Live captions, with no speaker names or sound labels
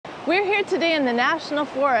We're here today in the National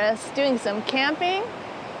Forest doing some camping,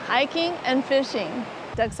 hiking, and fishing.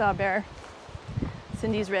 Doug saw a bear.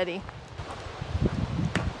 Cindy's ready.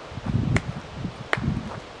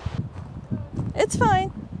 It's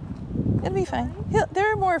fine. It'll be fine.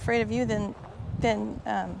 They're more afraid of you than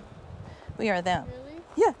we are them. Really?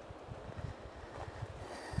 Yeah.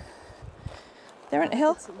 They're on a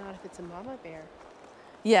hill. Not if it's a mama bear.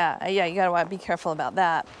 Yeah, you gotta be careful about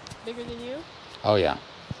that. Bigger than you? Oh yeah.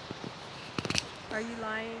 Are you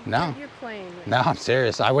lying? No. You're playing. No, I'm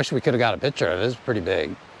serious. I wish we could have got a picture of it. It was pretty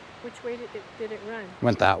big. Which way did it run?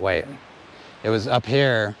 Went that way. It was up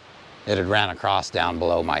here. It had ran across down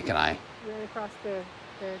below Mike and I. Ran across the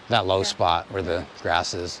that low spot where the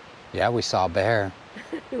grass is. Yeah, we saw a bear.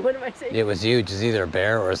 What am I saying? It was huge. It's either a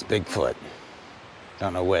bear or it's Bigfoot.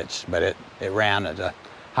 Don't know which, but it ran at a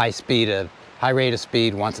high rate of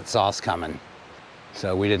speed once it saw us coming.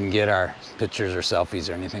 So we didn't get our pictures or selfies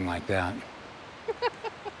or anything like that.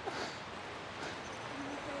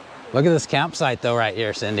 Look at this campsite though right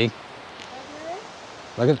here, Cindy.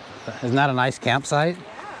 Look at, isn't that a nice campsite? Yeah,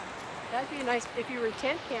 that'd be nice. If you were a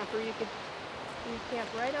tent camper, you could camp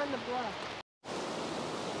right on the bluff.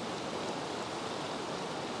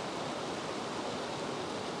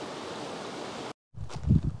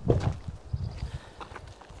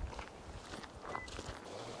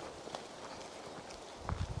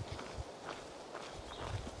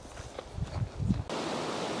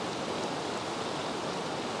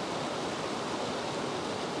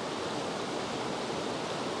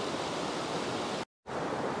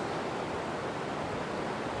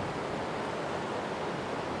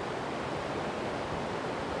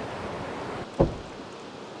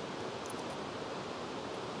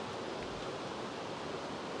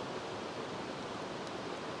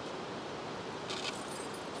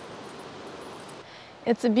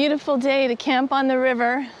 It's a beautiful day to camp on the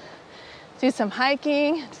river, do some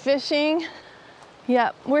hiking, fishing.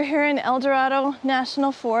 Yep, we're here in El Dorado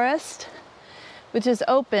National Forest, which is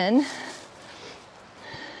open.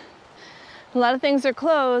 A lot of things are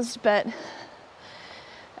closed, but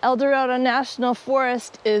El Dorado National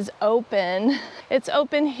Forest is open. It's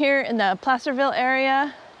open here in the Placerville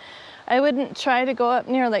area. I wouldn't try to go up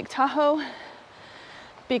near Lake Tahoe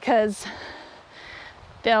because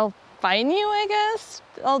they'll find you, I guess.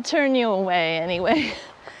 I'll turn you away anyway.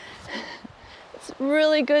 It's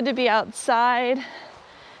really good to be outside.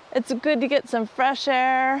 It's good to get some fresh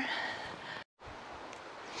air.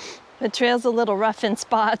 The trail's a little rough in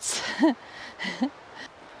spots.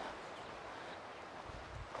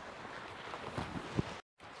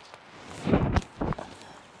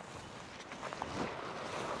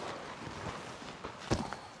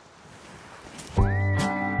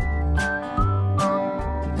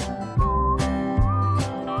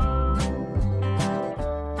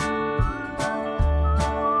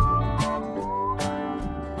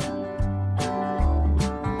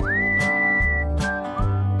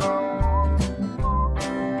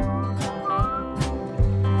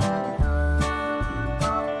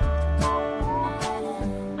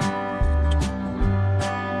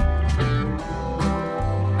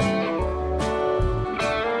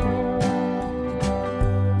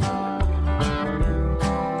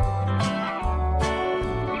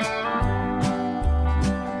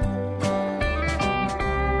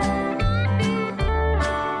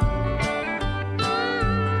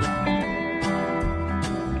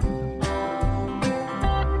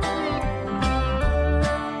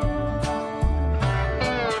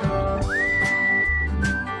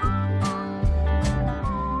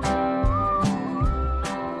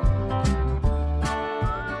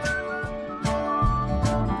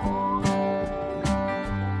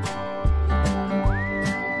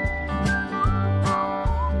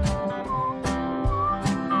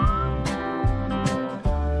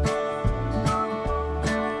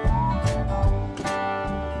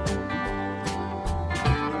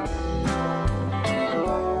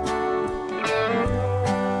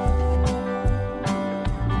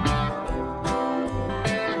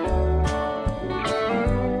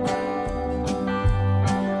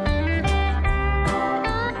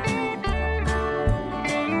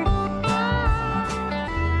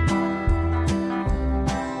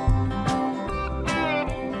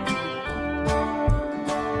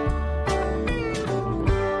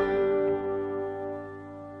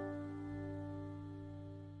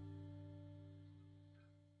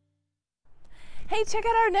 Hey, check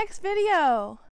out our next video.